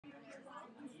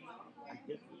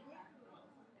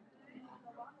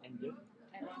em trước.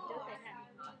 Em trước đây ha.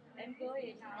 Em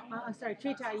cười Sorry,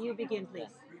 Tritai, you begin,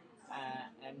 please.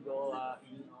 Em go out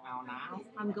now.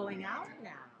 I'm going out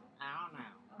now. Out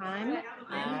now. I'm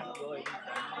going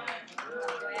out.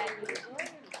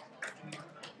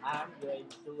 I'm going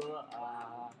to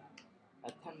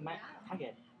attend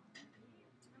target.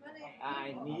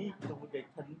 I need to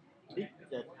return this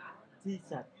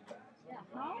t-shirt.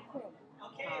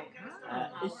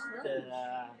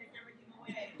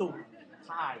 It's too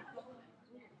tight.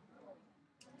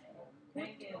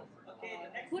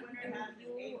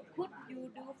 Could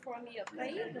you do for me a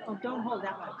favor? Oh, don't hold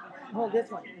that one. Hold this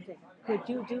one. Okay. Could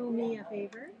you do me a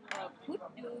favor? Could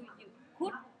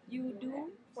you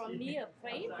do for me a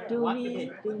favor? Do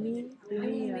me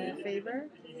a favor?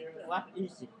 What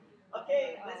is it?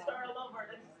 Okay, let's start all over.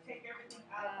 Let's take everything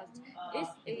out.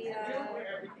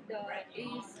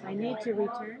 I need to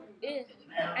return.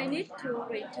 I need to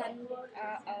return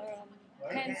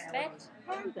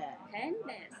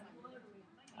handbag.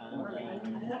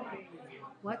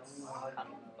 What's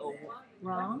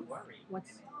wrong?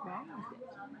 What's wrong with it?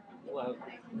 Well,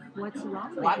 What's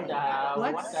wrong with what's it? wrong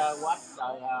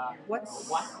with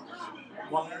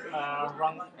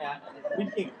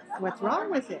it? What's wrong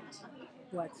with it?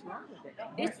 What's wrong with it?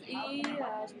 It's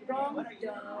wrong the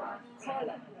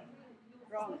color.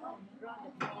 Wrong.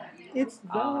 It's the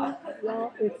wrong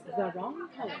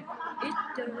color. It's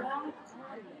the wrong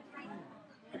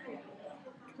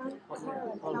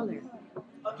Color.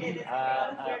 Okay, this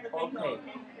Okay.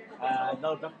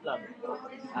 No problem.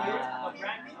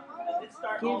 let's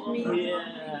start Give all me. over.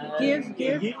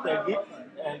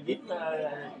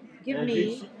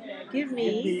 Give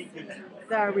me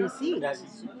the receipt.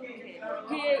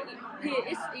 Here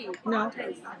is it. No.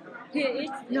 Here is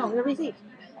No, the receipt.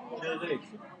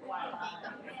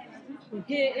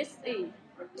 Here is it.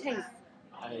 Thanks.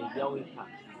 Very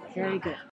Very good.